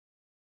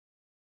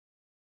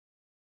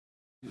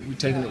We're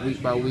taking it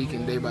week by week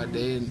and day by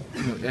day, and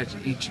as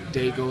each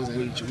day goes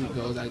and each week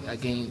goes, I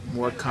gain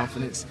more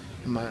confidence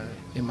in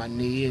my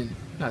knee. And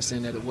not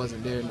saying that it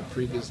wasn't there in the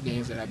previous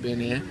games that I've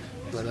been in,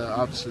 but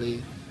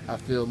obviously I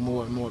feel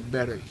more and more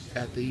better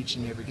after each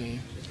and every game.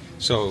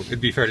 So it'd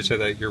be fair to say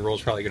that your role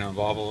is probably going to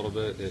evolve a little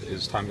bit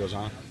as time goes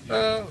on.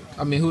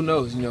 I mean, who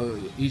knows?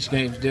 Each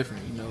game's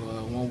different.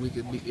 One week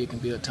it can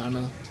be a ton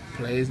of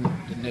plays, and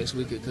the next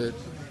week it could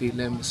be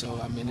limited.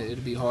 So I mean,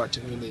 it'll be hard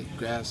to really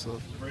grasp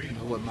of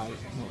what my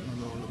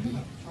role will be.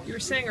 You were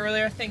saying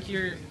earlier,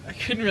 I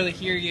couldn't really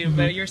hear you,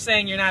 but you're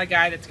saying you're not a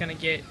guy that's going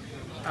to get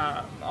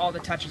all the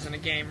touches in a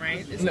game,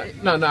 right?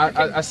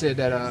 I said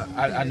that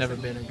I've never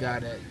been a guy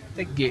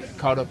that get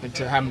caught up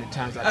into how many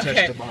times I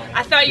touch the ball.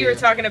 I thought you were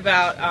talking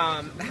about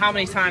how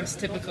many times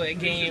typically a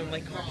game,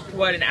 like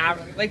what an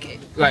average,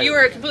 if you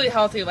were completely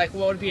healthy, like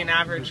what would be an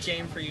average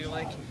game for you?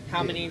 Like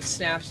how many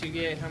snaps you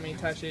get, how many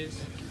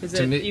touches? Does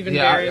it even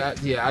vary?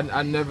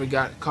 I never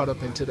got caught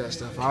up into that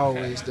stuff. I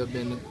always have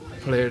been the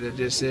player that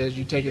just says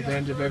you take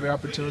advantage of every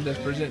opportunity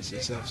that presents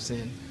itself.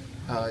 And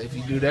if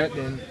you do that,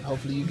 then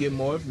hopefully you get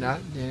more. If not,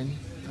 then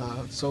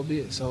so be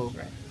it. So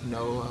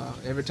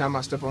every time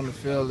I step on the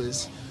field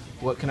is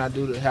what can I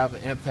do to have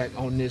an impact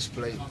on this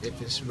play?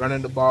 If it's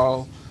running the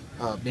ball,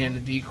 being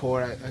the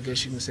decoy, I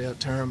guess you can say a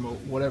term, or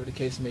whatever the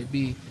case may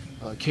be,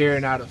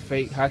 carrying out a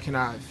fake, how can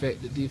I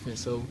affect the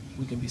defense so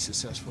we can be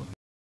successful?